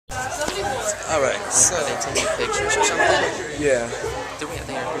Alright, so... Are they taking pictures or something? Yeah. Do we have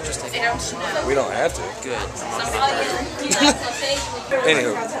to have pictures taken? We don't have to. Good.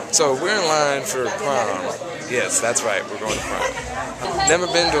 Anywho, so we're in line for prom. Yes, that's right, we're going to prom. Never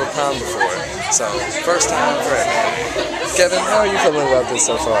been to a prom before, so first time for it. Kevin, how are you feeling about this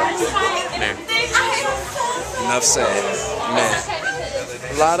so far? Man. Enough said. Man.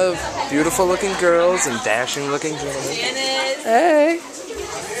 A lot of beautiful looking girls and dashing looking gentlemen. Hey!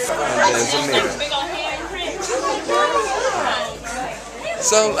 And there's a mirror.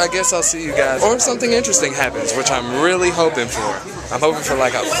 So I guess I'll see you guys. Or something interesting happens, which I'm really hoping for. I'm hoping for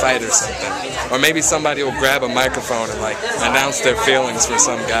like a fight or something. Or maybe somebody will grab a microphone and like announce their feelings for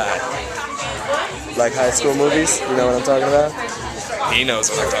some guy. Like high school movies? You know what I'm talking about? He knows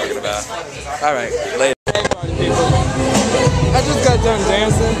what I'm talking about. Alright, later. Hey party people. I just got done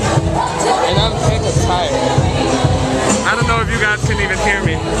dancing and I'm hecka tired. I don't know if you guys can even hear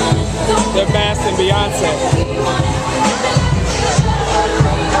me. They're Bass and Beyonce.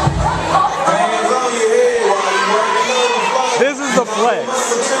 This is the flex.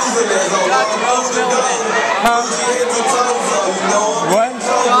 Huh? What?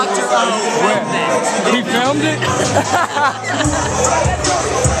 Where? He filmed it?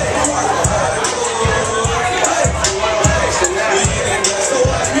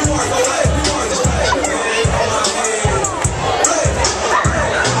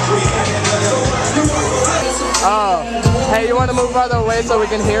 Oh, hey, you want to move farther away so we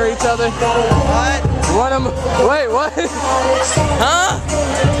can hear each other? What? Wait, what? Huh?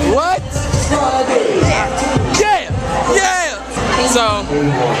 What? Yeah! Yeah! So,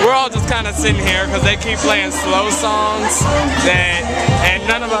 we're all just kind of sitting here because they keep playing slow songs and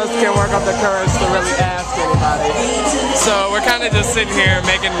none of us can work up the courage to really ask anybody. So we're kind of just sitting here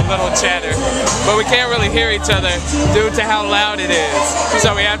making a little chatter, but we can't really hear each other due to how loud it is.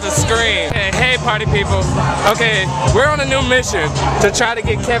 So we have to scream. Hey party people. Okay, we're on a new mission to try to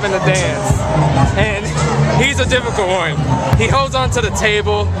get Kevin to dance. And he's a difficult one. He holds on to the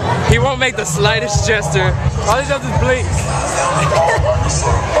table. He won't make the slightest gesture. All he does is blink.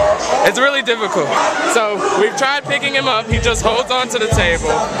 It's really difficult. So we've tried picking him up. He just holds on to the table.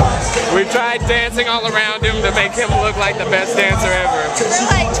 We've tried dancing all around him to make him look like the best dancer ever. For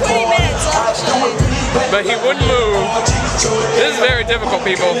like 20 minutes actually. But he wouldn't move. This is very difficult,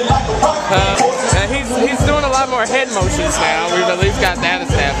 people. And he's doing a lot more head motions now. We've at least got that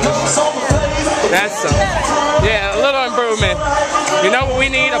established. That's something. Yeah, a little improvement. You know what we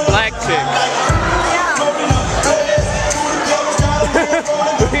need? A black chick.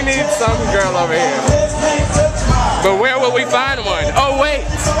 We need some girl over here. But where will we find one? Oh wait!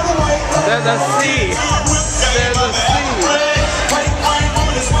 There's a C. There's a C.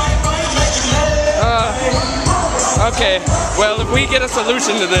 Okay, well if we get a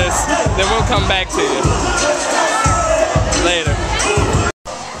solution to this, then we'll come back to you. Later.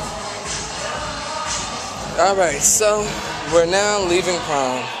 Alright, so we're now leaving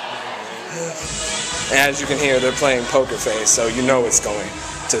prom. As you can hear, they're playing Poker Face, so you know it's going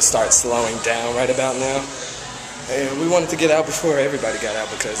to start slowing down right about now. And we wanted to get out before everybody got out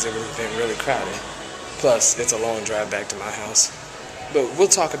because it was been really crowded. Plus, it's a long drive back to my house. But we'll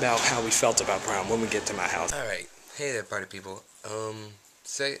talk about how we felt about prom when we get to my house. Alright, hey there party people.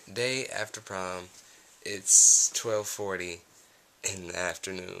 Day after prom, it's 12:40 in the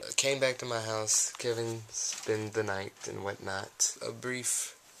afternoon. I came back to my house, Kevin spent the night and whatnot. A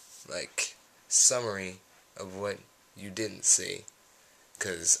brief, summary of what you didn't see,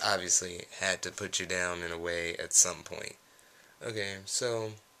 because obviously it had to put you down in a way at some point. Okay,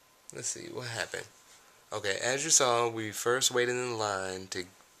 so let's see what happened. Okay, as you saw, we first waited in line to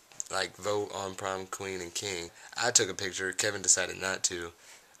vote on prom queen and king. I took a picture, Kevin decided not to.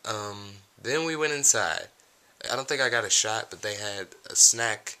 Then we went inside. I don't think I got a shot, but they had a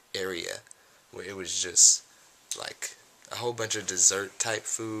snack area where it was just a whole bunch of dessert type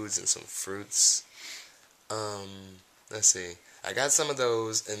foods and some fruits. Let's see. I got some of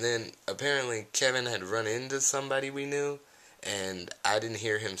those, and then apparently Kevin had run into somebody we knew, and I didn't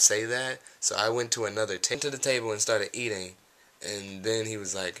hear him say that, so I went to another to the table and started eating, and then he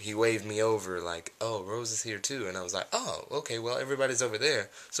was he waved me over oh, Rose is here too, and I was like, oh, okay, well, everybody's over there.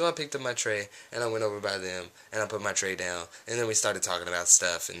 So I picked up my tray, and I went over by them, and I put my tray down, and then we started talking about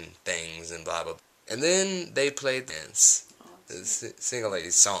stuff and things and blah, blah, blah. And then they played dance, the single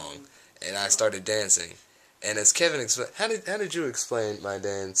lady's song, and I started dancing. And as Kevin explained, how did you explain my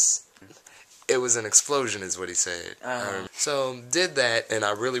dance? It was an explosion is what he said. So did that, and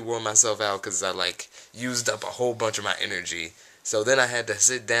I really wore myself out because I used up a whole bunch of my energy. So then I had to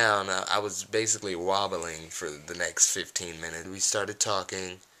sit down. I was basically wobbling for the next 15 minutes. We started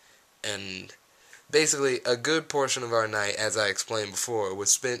talking, And basically, a good portion of our night, as I explained before,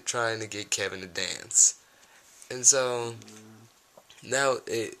 was spent trying to get Kevin to dance. And so, now,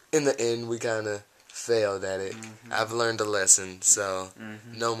 in the end, we kind of failed at it. I've learned a lesson, so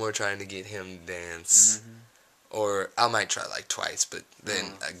no more trying to get him to dance. Or I might try like twice, but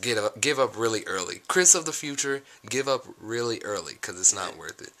then I give up really early. Chris of the future, give up really early, because it's not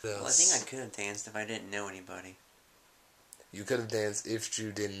worth it. Well, I think I could have danced if I didn't know anybody. You could have danced if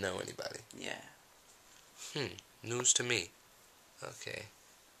you didn't know anybody. Yeah. News to me. Okay.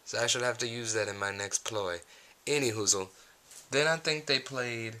 So I should have to use that in my next ploy. Any hoozle. Then I think they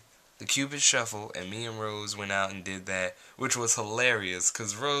played the Cupid Shuffle, and me and Rose went out and did that, which was hilarious,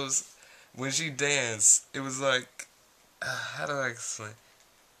 because Rose, when she danced, it was like, how do I explain?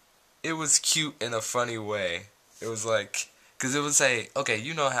 It was cute in a funny way. It was like, because it would say, okay,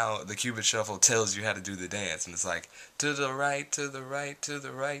 you know how the Cupid Shuffle tells you how to do the dance, and it's like, to the right, to the right, to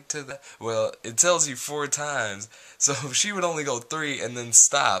the right, to the... Well, it tells you 4 times, so she would only go 3 and then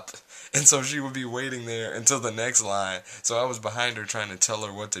stop, and so she would be waiting there until the next line, so I was behind her trying to tell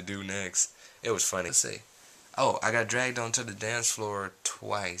her what to do next. It was funny. Let's see. Oh, I got dragged onto the dance floor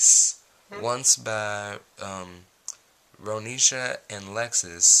twice. Once by Ronisha and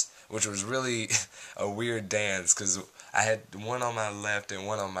Lexus, which was really a weird dance, because I had one on my left and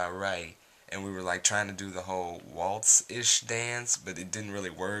one on my right, and we were like trying to do the whole waltz-ish dance, but it didn't really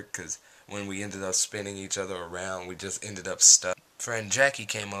work, because when we ended up spinning each other around, we just ended up stuck. Friend Jackie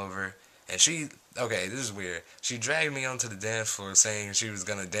came over, and okay, this is weird, she dragged me onto the dance floor saying she was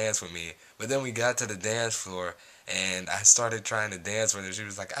gonna dance with me, but then we got to the dance floor, and I started trying to dance with her. She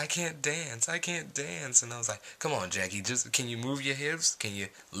was like, I can't dance, and I was like, come on Jackie, just, can you move your hips, can you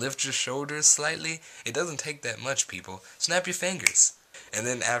lift your shoulders slightly? It doesn't take that much, people, snap your fingers. And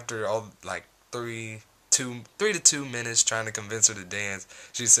then after all, like 3 to 2 minutes trying to convince her to dance,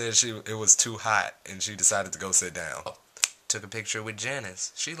 she said it was too hot, and she decided to go sit down. Took a picture with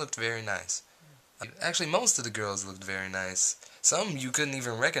Janice. She looked very nice. Actually, most of the girls looked very nice. Some you couldn't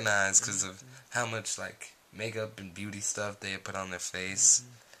even recognize because of how much like makeup and beauty stuff they had put on their face.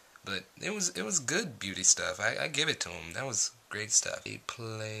 But it was good beauty stuff. I give it to them. That was great stuff. They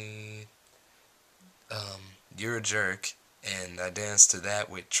played You're a Jerk, and I danced to that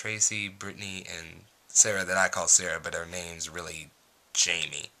with Tracy, Brittany, and Sarah, that I call Sarah, but her name's really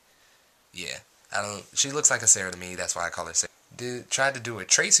Jamie. Yeah. She looks like a Sarah to me, that's why I call her Sarah. Tried to do it.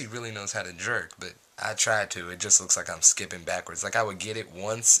 Tracy really knows how to jerk, but I tried to. It just looks like I'm skipping backwards. Like I would get it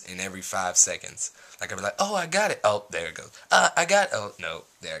once in every 5 seconds. Like I'd be like, oh, I got it. Oh, there it goes. I got it. Oh, no,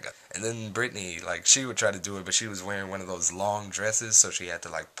 there it goes. And then Brittany, like, she would try to do it, but she was wearing one of those long dresses, so she had to,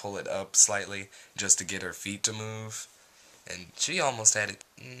 like, pull it up slightly just to get her feet to move. And she almost had it.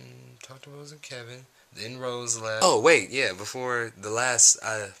 Talked to Rose and Kevin. Then Rose left. Oh, wait, yeah, before the last,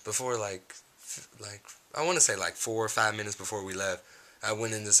 I want to say like 4 or 5 minutes before we left, I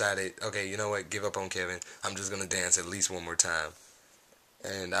went and decided, okay, you know what, give up on Kevin. I'm just going to dance at least one more time.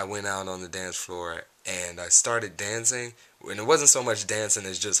 And I went out on the dance floor, and I started dancing. And it wasn't so much dancing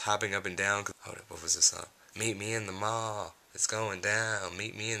as just hopping up and down. Hold up, what was the song? Meet me in the mall. It's going down.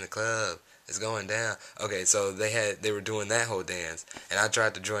 Meet me in the club. It's going down. Okay, so they were doing that whole dance. And I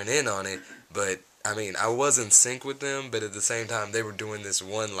tried to join in on it, but I mean, I was in sync with them, but at the same time, they were doing this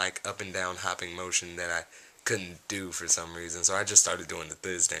one, like, up and down hopping motion that I couldn't do for some reason, so I just started doing the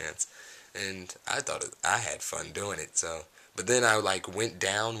Thiz dance, and I thought I had fun doing it, so, but then I, like, went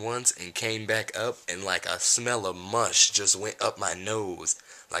down once and came back up, and, like, a smell of mush just went up my nose,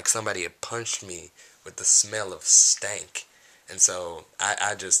 like somebody had punched me with the smell of stank, and so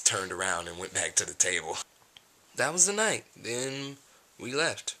I just turned around and went back to the table. That was the night. Then we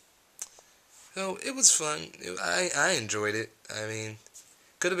left. So, it was fun. I enjoyed it. I mean,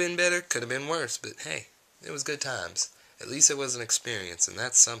 could have been better, could have been worse, but hey, it was good times. At least it was an experience, and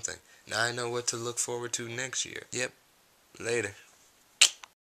that's something. Now I know what to look forward to next year. Yep. Later.